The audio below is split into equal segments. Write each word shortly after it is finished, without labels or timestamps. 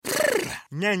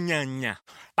Nya nya nya.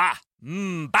 Ba.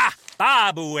 Ba.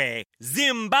 Babue.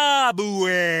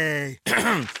 Zimbabwe.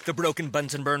 The broken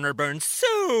Bunsen burner burns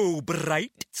so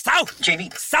bright. South. Jamie.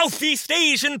 Southeast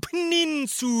Asian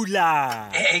Peninsula.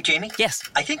 Hey, Jamie? Yes?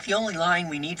 I think the only line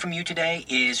we need from you today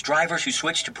is drivers who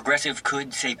switch to Progressive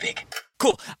could save big.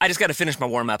 Cool. I just gotta finish my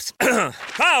warm-ups.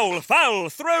 Foul, foul,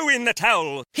 throw in the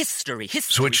towel. History.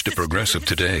 Switch to Progressive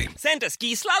today. Santa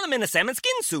ski slalom in a salmon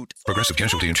skin suit. Progressive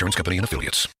Casualty Insurance Company and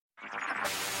Affiliates.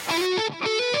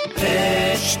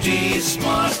 HD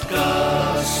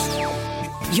Smartcast.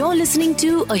 You're listening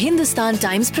to a Hindustan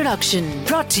Times production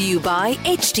brought to you by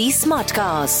HD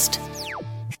Smartcast.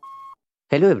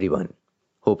 Hello everyone.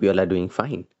 Hope you all are doing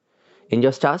fine. In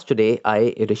your stars today,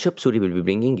 I, Rishabh Suri, will be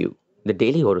bringing you the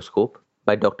Daily Horoscope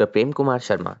by Dr. Prem Kumar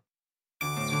Sharma.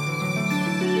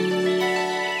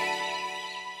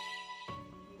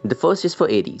 The first is for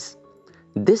Aries.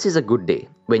 This is a good day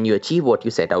when you achieve what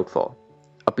you set out for.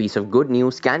 A piece of good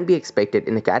news can be expected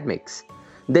in academics.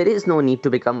 There is no need to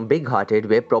become big-hearted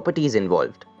where property is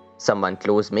involved. Someone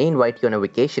close may invite you on a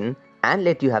vacation and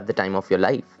let you have the time of your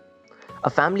life. A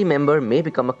family member may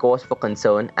become a cause for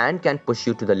concern and can push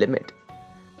you to the limit.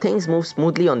 Things move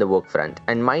smoothly on the work front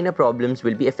and minor problems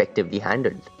will be effectively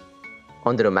handled.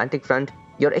 On the romantic front,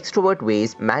 your extrovert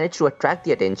ways manage to attract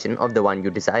the attention of the one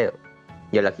you desire.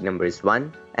 Your lucky number is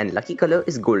 1 and lucky color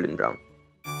is golden brown.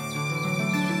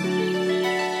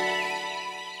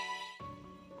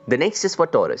 The next is for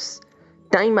Taurus.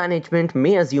 Time management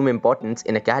may assume importance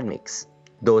in academics.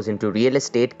 Those into real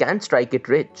estate can strike it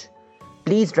rich.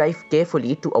 Please drive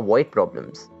carefully to avoid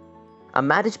problems. A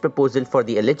marriage proposal for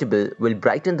the eligible will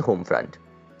brighten the home front.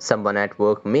 Someone at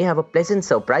work may have a pleasant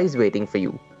surprise waiting for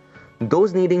you.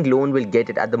 Those needing loan will get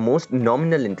it at the most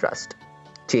nominal interest.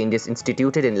 Changes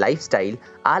instituted in lifestyle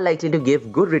are likely to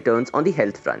give good returns on the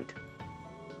health front.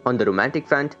 On the romantic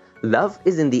front, love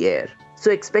is in the air,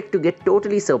 so expect to get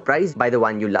totally surprised by the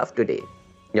one you love today.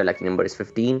 Your lucky number is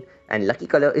 15 and lucky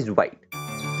color is white.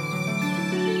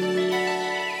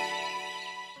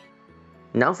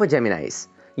 Now for Geminis.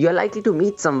 You are likely to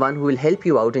meet someone who will help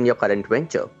you out in your current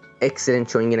venture. Excellent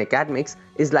showing in academics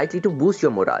is likely to boost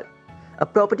your morale. A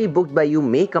property booked by you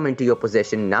may come into your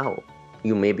possession now.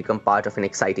 You may become part of an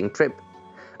exciting trip.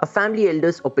 A family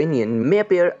elder's opinion may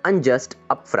appear unjust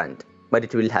upfront, but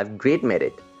it will have great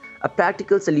merit. A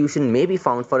practical solution may be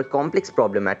found for a complex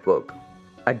problem at work.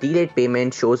 A delayed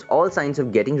payment shows all signs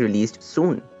of getting released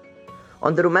soon.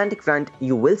 On the romantic front,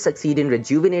 you will succeed in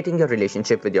rejuvenating your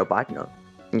relationship with your partner.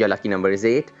 Your lucky number is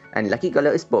 8 and lucky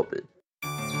color is purple.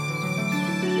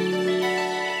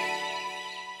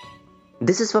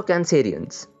 This is for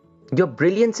Cancerians. Your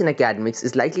brilliance in academics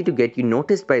is likely to get you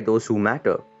noticed by those who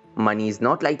matter. Money is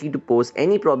not likely to pose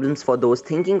any problems for those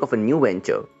thinking of a new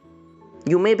venture.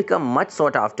 You may become much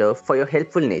sought after for your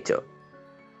helpful nature.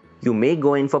 You may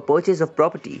go in for purchase of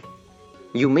property.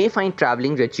 You may find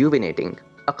traveling rejuvenating.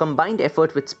 A combined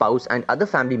effort with spouse and other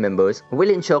family members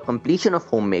will ensure completion of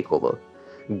home makeover.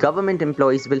 Government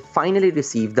employees will finally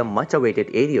receive the much-awaited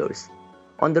arrears.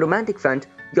 On the romantic front,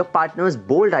 your partner's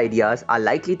bold ideas are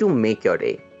likely to make your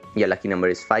day. Your lucky number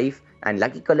is 5 and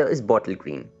lucky color is bottle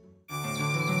green.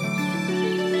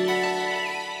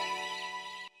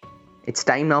 It's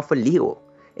time now for Leo.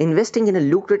 Investing in a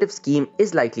lucrative scheme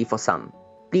is likely for some.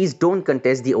 Please don't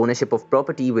contest the ownership of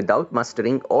property without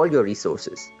mustering all your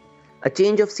resources. A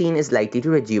change of scene is likely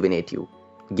to rejuvenate you.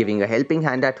 Giving a helping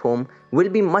hand at home will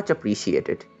be much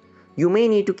appreciated. You may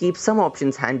need to keep some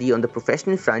options handy on the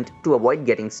professional front to avoid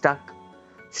getting stuck.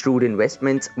 Shrewd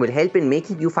investments will help in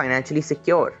making you financially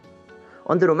secure.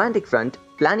 On the romantic front,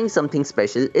 planning something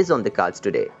special is on the cards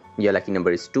today. Your lucky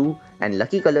number is 2 and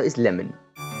lucky color is lemon.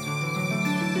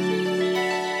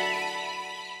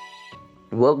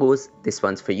 Virgos, this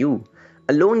one's for you.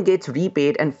 A loan gets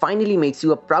repaid and finally makes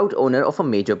you a proud owner of a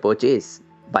major purchase.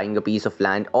 Buying a piece of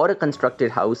land or a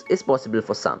constructed house is possible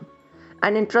for some.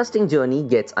 An interesting journey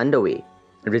gets underway.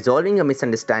 Resolving a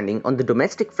misunderstanding on the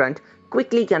domestic front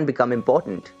quickly can become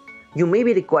important. You may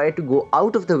be required to go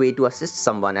out of the way to assist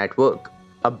someone at work.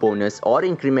 A bonus or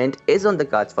increment is on the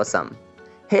cards for some.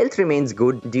 Health remains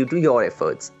good due to your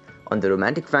efforts. On the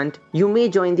romantic front, you may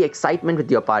join the excitement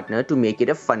with your partner to make it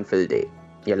a fun-filled day.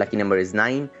 Your lucky number is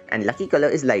 9 and lucky color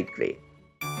is light grey.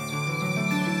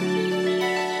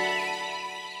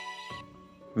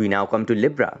 We now come to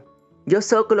Libra. Your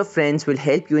circle of friends will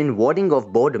help you in warding off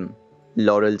boredom.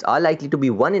 Laurels are likely to be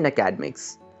won in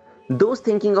academics. Those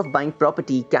thinking of buying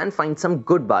property can find some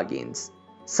good bargains.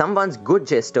 Someone's good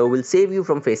gesture will save you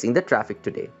from facing the traffic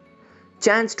today.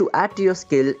 Chance to add to your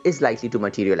skill is likely to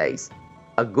materialize.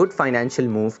 A good financial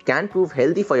move can prove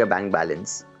healthy for your bank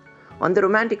balance. On the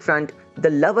romantic front, the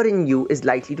lover in you is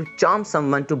likely to charm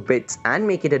someone to bits and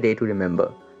make it a day to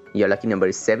remember. Your lucky number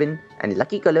is 7 and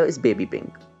lucky color is baby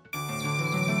pink.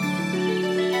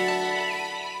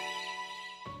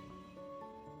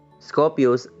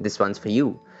 Scorpios, this one's for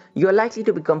you. You are likely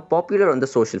to become popular on the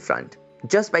social front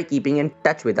just by keeping in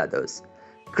touch with others.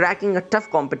 Cracking a tough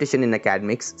competition in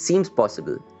academics seems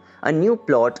possible. A new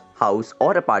plot, house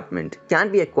or apartment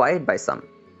can be acquired by some.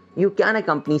 You can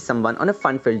accompany someone on a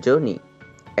fun-filled journey.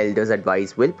 Elders'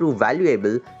 advice will prove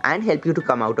valuable and help you to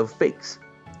come out of fix.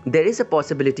 There is a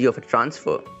possibility of a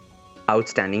transfer.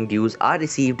 Outstanding dues are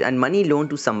received and money loaned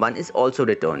to someone is also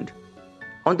returned.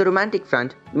 On the romantic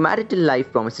front, marital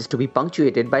life promises to be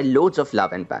punctuated by loads of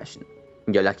love and passion.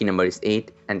 Your lucky number is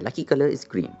 8 and lucky color is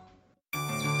green.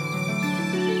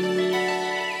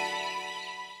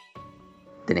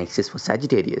 The next is for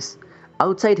Sagittarius.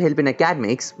 Outside help in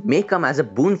academics may come as a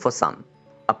boon for some.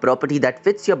 A property that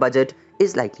fits your budget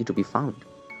is likely to be found.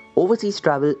 Overseas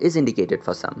travel is indicated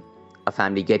for some. A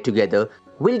family get-together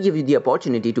will give you the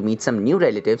opportunity to meet some new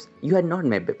relatives you had not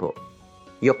met before.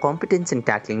 Your competence in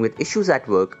tackling with issues at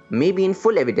work may be in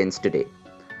full evidence today.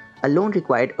 A loan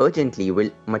required urgently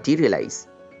will materialize.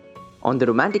 On the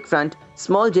romantic front,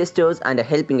 small gestures and a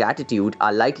helping attitude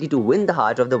are likely to win the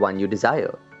heart of the one you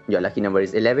desire. Your lucky number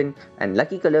is 11 and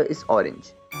lucky color is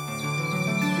orange.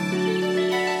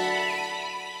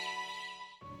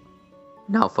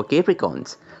 Now for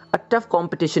Capricorns, a tough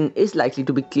competition is likely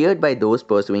to be cleared by those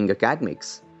pursuing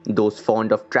academics. Those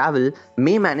fond of travel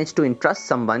may manage to entrust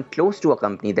someone close to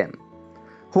accompany them.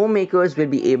 Homemakers will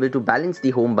be able to balance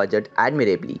the home budget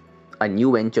admirably. A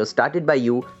new venture started by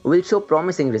you will show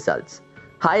promising results.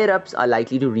 Higher-ups are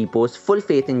likely to repose full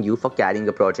faith in you for carrying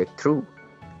a project through.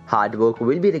 Hard work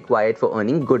will be required for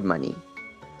earning good money.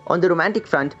 On the romantic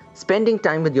front, spending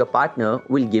time with your partner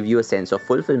will give you a sense of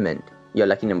fulfillment. Your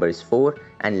lucky number is 4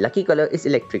 and lucky color is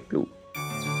electric blue.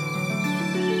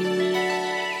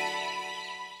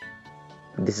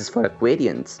 This is for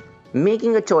Aquarians.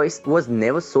 Making a choice was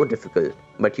never so difficult,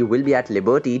 but you will be at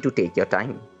liberty to take your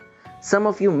time. Some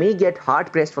of you may get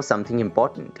hard-pressed for something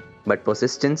important, but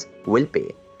persistence will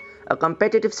pay. A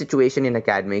competitive situation in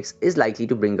academics is likely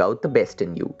to bring out the best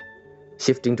in you.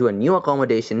 Shifting to a new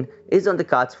accommodation is on the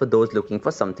cards for those looking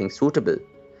for something suitable.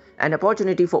 An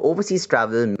opportunity for overseas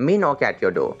travel may knock at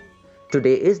your door.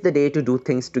 Today is the day to do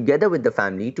things together with the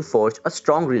family to forge a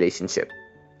strong relationship.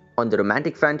 On the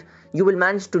romantic front, you will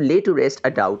manage to lay to rest a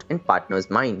doubt in partner's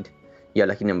mind. Your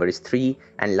lucky number is 3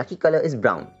 and lucky color is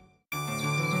brown.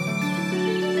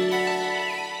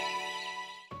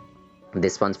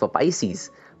 This one's for Pisces.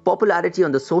 Popularity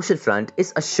on the social front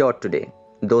is assured today.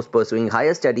 Those pursuing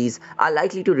higher studies are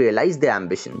likely to realize their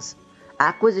ambitions.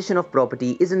 Acquisition of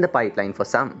property is in the pipeline for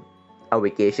some. A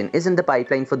vacation is in the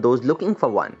pipeline for those looking for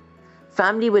one.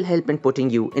 Family will help in putting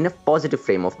you in a positive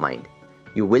frame of mind.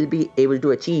 You will be able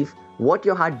to achieve what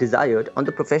your heart desired on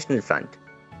the professional front.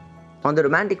 On the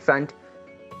romantic front,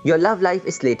 your love life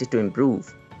is slated to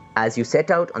improve as you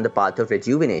set out on the path of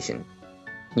rejuvenation.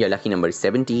 Your lucky number is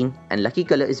 17 and lucky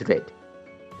color is red.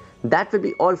 That will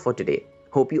be all for today.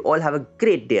 Hope you all have a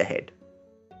great day ahead.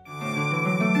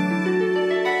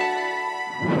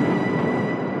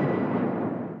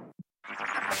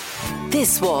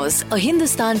 This was a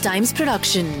Hindustan Times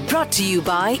production brought to you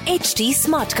by HT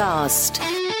Smartcast.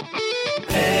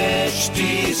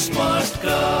 HT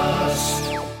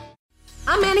Smartcast.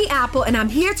 I'm Annie Apple, and I'm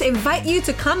here to invite you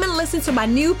to come and listen to my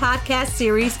new podcast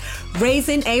series,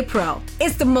 Raising a Pro.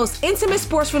 It's the most intimate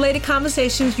sports-related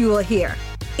conversations you will hear.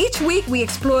 Each week, we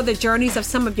explore the journeys of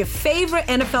some of your favorite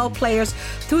NFL players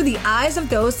through the eyes of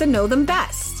those that know them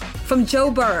best. From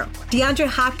Joe Burrow, DeAndre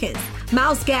Hopkins,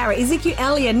 Myles Garrett, Ezekiel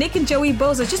Elliott, Nick and Joey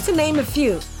Bosa, just to name a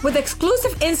few. With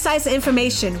exclusive insights and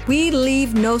information, we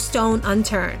leave no stone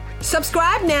unturned.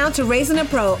 Subscribe now to Raising a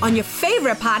Pro on your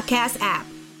favorite podcast app.